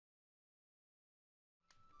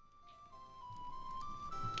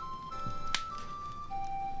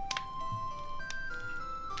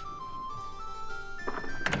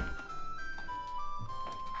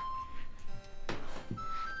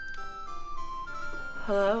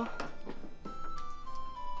Hello?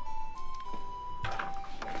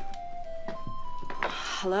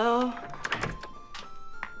 Hello?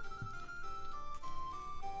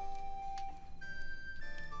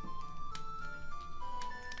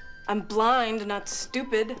 I'm blind, not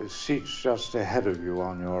stupid. The seat's just ahead of you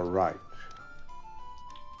on your right.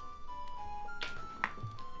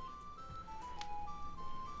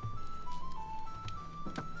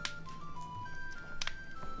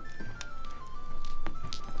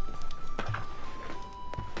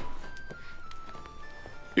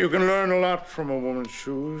 You can learn a lot from a woman's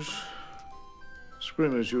shoes.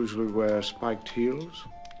 Screamers usually wear spiked heels,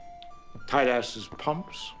 tight asses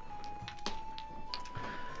pumps.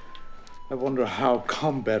 I wonder how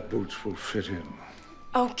combat boots will fit in.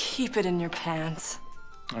 Oh, keep it in your pants.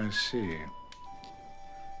 I see.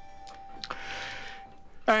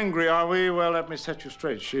 Angry, are we? Well, let me set you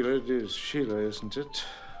straight, Sheila. It is Sheila, isn't it?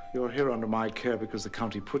 You're here under my care because the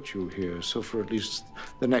county put you here. So for at least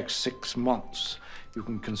the next 6 months, you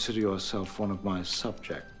can consider yourself one of my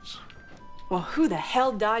subjects. Well, who the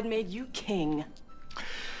hell died made you king?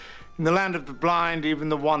 In the land of the blind, even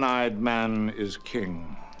the one-eyed man is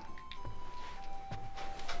king.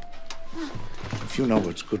 If you know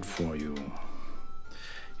what's good for you,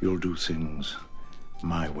 you'll do things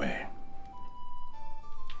my way.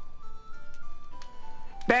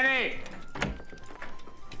 Benny!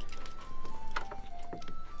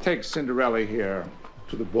 Take Cinderella here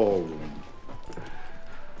to the ballroom.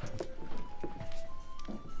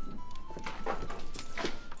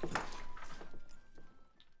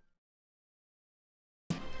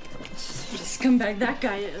 What a scumbag that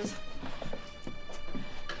guy is.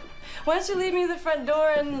 Why don't you leave me the front door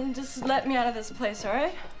and just let me out of this place, all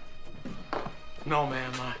right? No,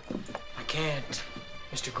 ma'am, I can't.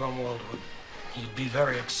 Mr. Grunwald he'd be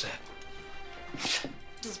very upset.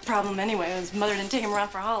 His problem anyway. His mother didn't take him around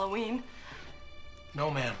for Halloween.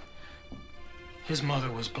 No, ma'am. His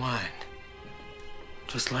mother was blind.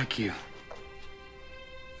 Just like you.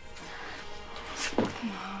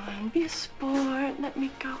 Come on, be a sport. Let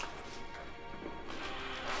me go.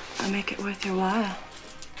 I'll make it worth your while.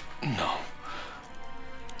 No.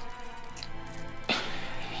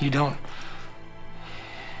 You don't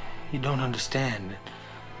understand.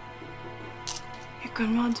 You're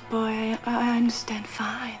Grunwald's boy. I understand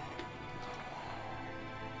fine.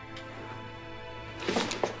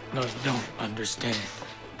 No, you don't understand.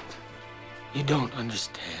 You don't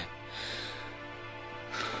understand.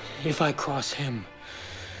 If I cross him,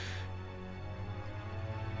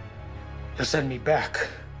 he'll send me back.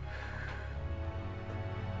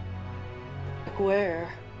 Where?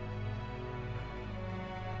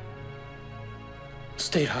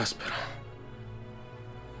 State hospital.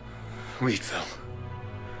 Reedville.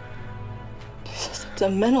 It's a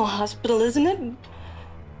mental hospital, isn't it?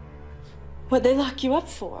 What'd they lock you up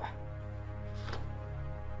for?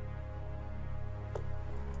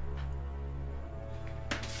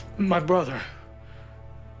 My brother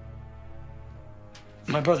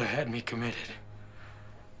had me committed.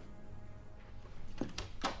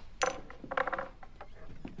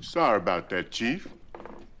 Sorry about that, Chief.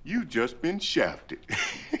 You just been shafted.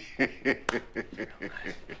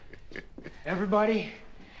 Everybody,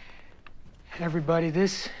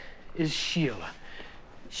 this is Sheila.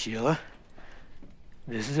 Sheila,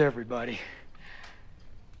 this is everybody.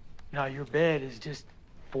 Now, your bed is just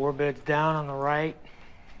 4 beds down on the right.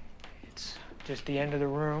 It's just the end of the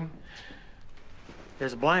room.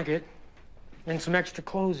 There's a blanket and some extra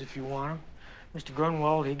clothes if you want them. Mr.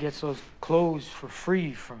 Grunwald, he gets those clothes for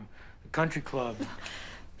free from the country club.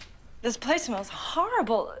 This place smells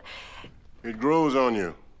horrible. It grows on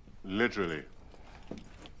you, literally.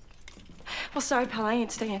 Well, sorry, pal, I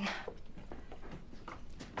ain't staying.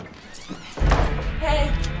 Hey!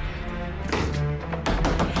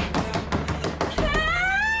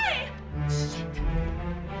 Hey!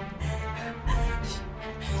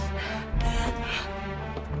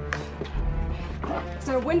 Is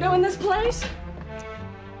there a window in this place?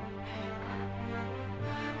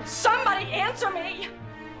 Somebody answer me!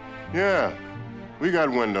 Yeah, we got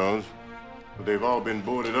windows, but they've all been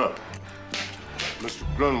boarded up. Mr.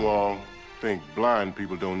 Grunwald think blind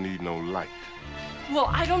people don't need no light. Well,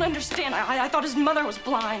 I don't understand. I thought his mother was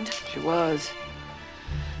blind. She was.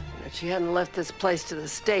 And if she hadn't left this place to the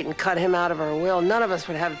state and cut him out of her will, none of us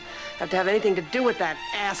would have to have anything to do with that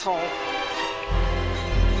asshole.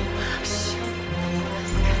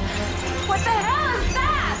 What the hell is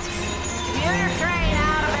that? Commuter train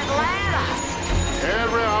out of Atlanta.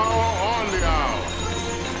 Every hour on the hour.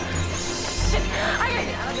 Shit, I gotta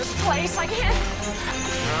get out of this place. I can't.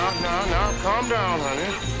 Now, calm down,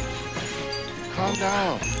 honey. calm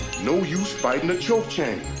down. No use fighting a choke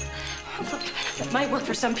chain. Look, that might work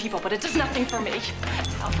for some people, but it does nothing for me.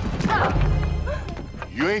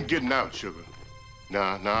 You ain't getting out, sugar.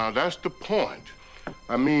 Now, that's the point.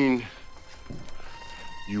 I mean,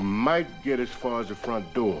 you might get as far as the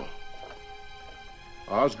front door.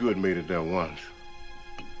 Osgood made it there once.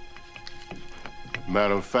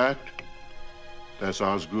 Matter of fact, that's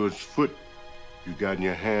Osgood's foot you got in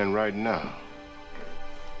your hand right now.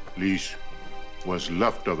 At least, what's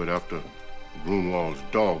left of it after Grunwald's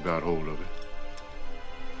dog got hold of it.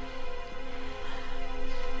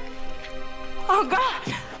 Oh,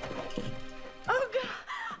 God! Oh, God!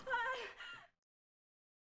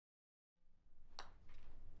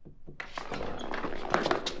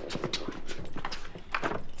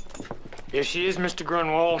 Here she is, Mr.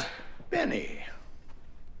 Grunwald. Benny.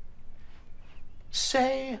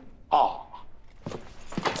 Say ah.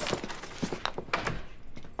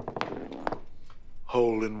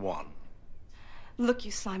 Hole in one. Look,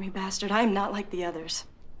 you slimy bastard, I am not like the others.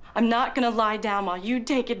 I'm not gonna lie down while you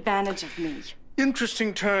take advantage of me.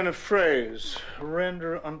 Interesting turn of phrase.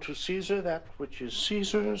 Render unto Caesar that which is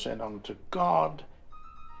Caesar's, and unto God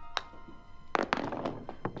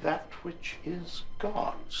that which is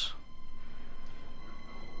God's.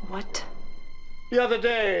 What? The other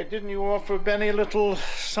day, didn't you offer Benny a little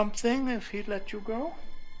something if he'd let you go?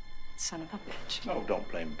 Son of a bitch. Oh, don't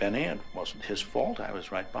blame Benny. It wasn't his fault. I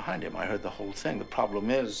was right behind him. I heard the whole thing. The problem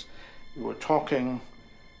is, you were talking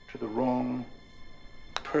to the wrong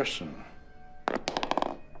person.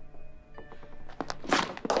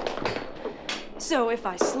 So if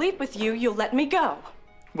I sleep with you, you'll let me go?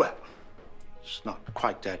 Well, it's not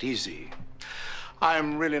quite that easy.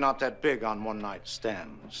 I'm really not that big on one-night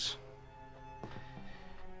stands.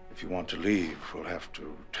 If you want to leave, we'll have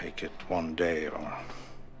to take it one day or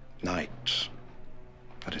night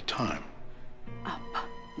at a time. Up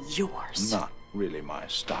yours. Not really my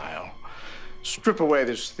style. Strip away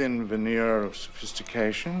this thin veneer of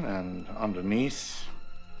sophistication, and underneath,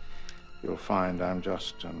 you'll find I'm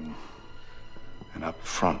just an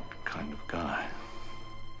upfront kind of guy.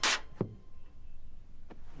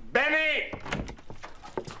 Benny!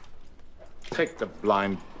 Take the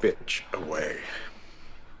blind bitch away.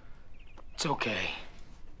 It's okay.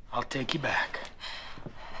 I'll take you back.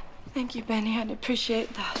 Thank you, Benny. I'd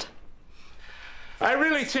appreciate that. I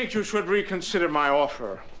really think you should reconsider my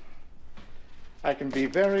offer. I can be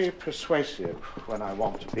very persuasive when I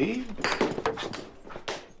want to be.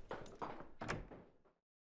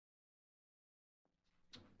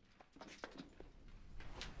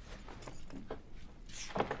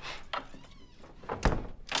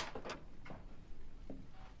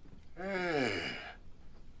 Hey,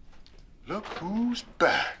 look who's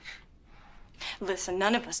back. Listen,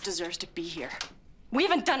 none of us deserves to be here. We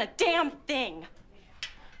haven't done a damn thing.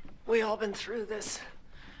 We all been through this.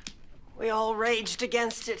 We all raged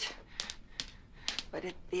against it. But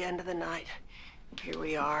at the end of the night, here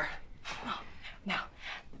we are. Oh, no,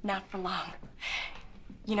 not for long.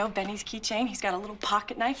 You know Benny's keychain? He's got a little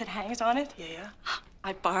pocket knife that hangs on it. Yeah?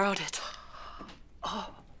 I borrowed it. Oh.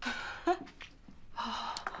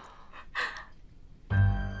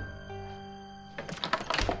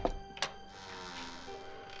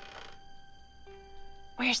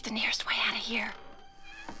 Where's the nearest way out of here?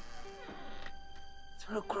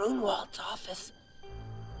 Through Grunwald's office.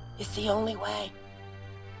 It's the only way.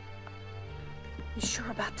 You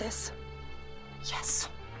sure about this? Yes.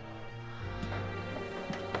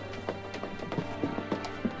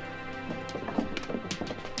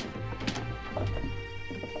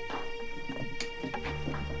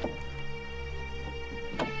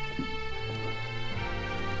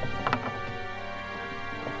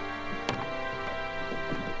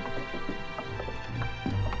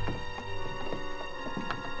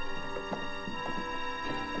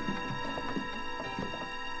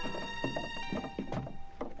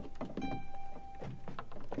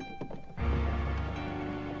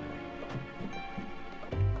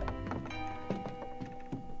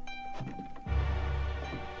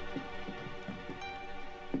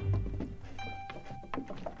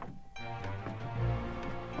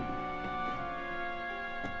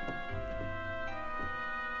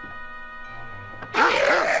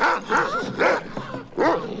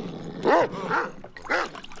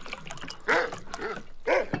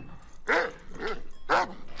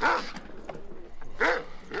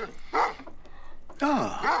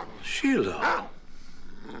 Ah, Sheila.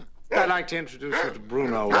 I'd like to introduce you to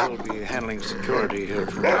Bruno. He'll be handling security here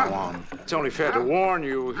from now on. It's only fair to warn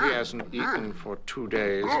you, he hasn't eaten for 2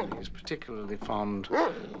 days, and he's particularly fond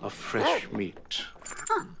of fresh meat.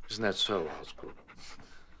 Isn't that so, Osgood?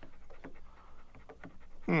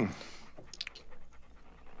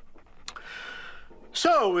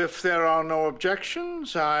 So, if there are no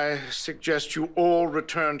objections, I suggest you all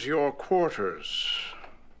return to your quarters.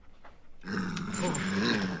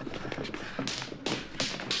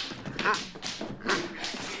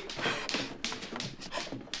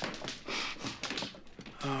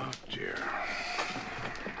 Oh, dear.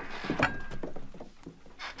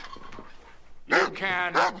 You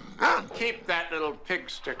can keep that little pig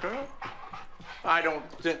sticker. I don't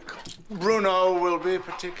think Bruno will be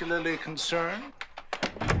particularly concerned.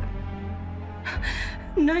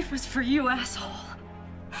 Knife was for you, asshole.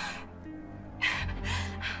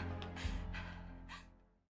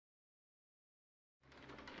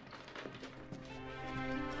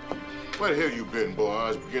 Where the hell you been, boy? I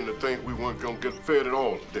was beginning to think we weren't gonna get fed at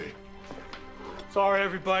all today. Sorry,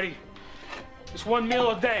 everybody. Just one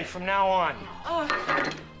meal a day from now on.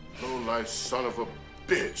 Low-life son of a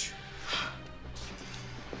bitch.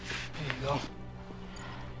 Here you go.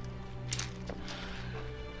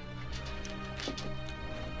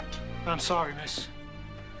 I'm sorry, miss.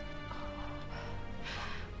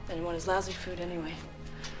 Then you want his lousy food anyway.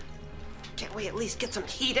 Can't we at least get some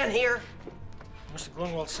heat in here? Mr.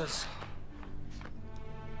 Grunwald says...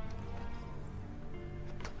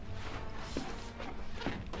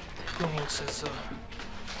 Grunwald says,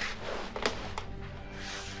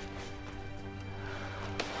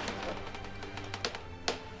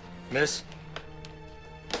 Miss,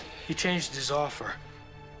 he changed his offer.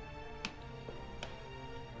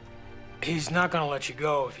 He's not gonna let you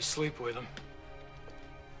go if you sleep with him.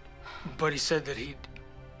 But he said that he'd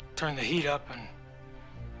turn the heat up and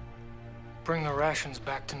bring the rations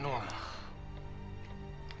back to normal.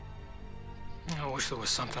 I wish there was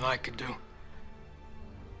something I could do.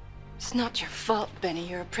 It's not your fault, Benny.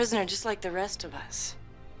 You're a prisoner just like the rest of us.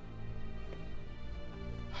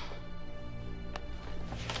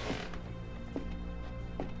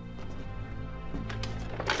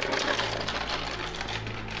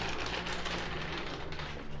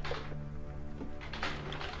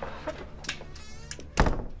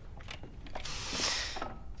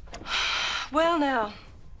 Well, now,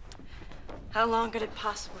 how long could it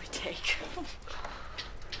possibly take?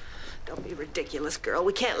 Don't be ridiculous, girl.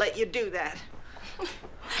 We can't let you do that.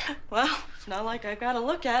 Well, it's not like I gotta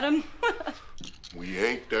look at him. We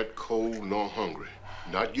ain't that cold nor hungry.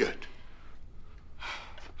 Not yet.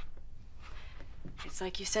 It's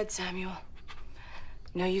like you said, Samuel.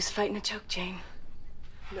 No use fighting a choke chain.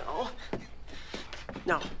 No.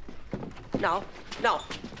 No. No. No.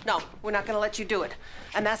 No. We're not gonna let you do it.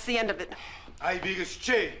 And that's the end of it. I biggest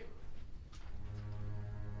che.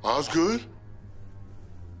 Osgood?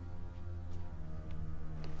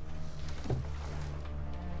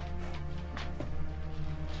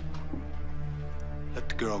 Let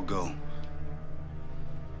the girl go.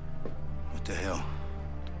 What the hell?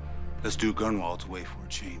 Let's do Grunwald's way for a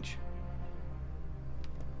change.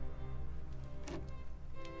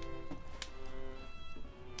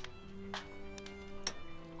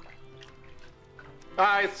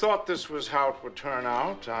 I thought this was how it would turn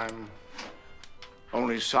out. I'm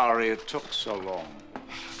only sorry it took so long.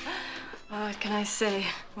 What can I say?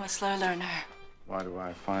 I'm a slow learner. Why do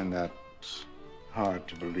I find that hard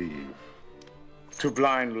to believe? To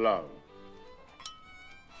blind love.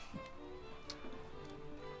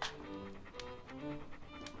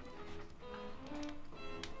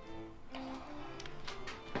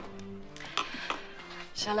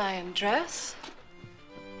 Shall I undress?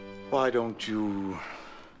 Why don't you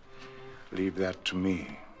leave that to me?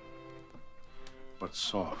 What's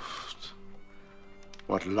soft?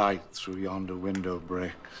 What light through yonder window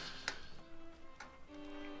breaks?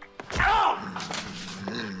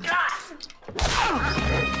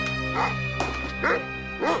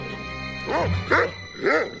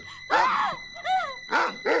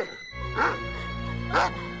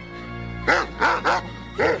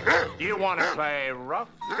 You want to play rough?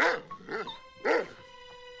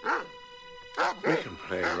 We can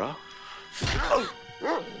play rough.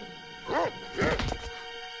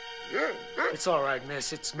 It's all right,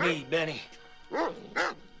 miss. It's me, Benny.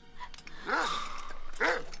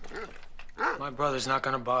 My brother's not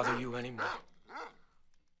gonna bother you anymore.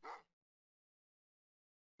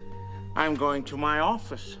 I'm going to my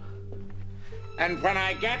office. And when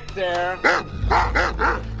I get there...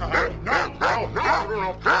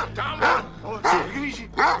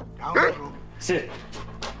 Sit.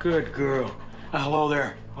 Good girl. Hello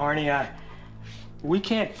there, Arnie. We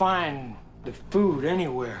can't find the food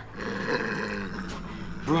anywhere.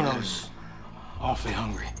 Bruno's awfully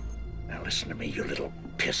hungry. Now listen to me, you little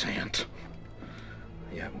pissant.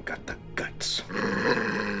 You haven't got the guts.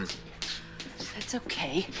 That That's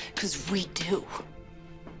okay, because we do.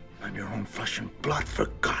 I'm your own flesh and blood, for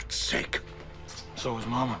God's sake. So was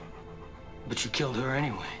Mama. But you killed her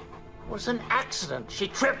anyway. It was an accident. She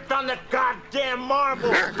tripped on the goddamn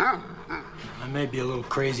marble. I may be a little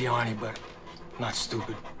crazy, Arnie, but not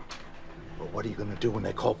stupid. But what are you going to do when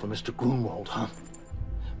they call for Mr. Grunwald, huh?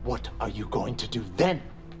 What are you going to do then?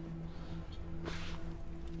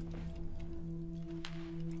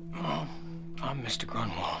 Oh, I'm Mr.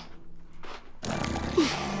 Grunwald.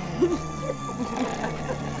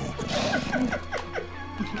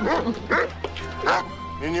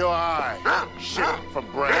 In your eye. Shit for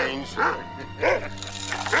brains.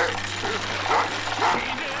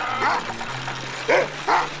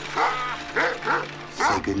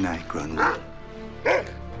 Say goodnight, Grunwald.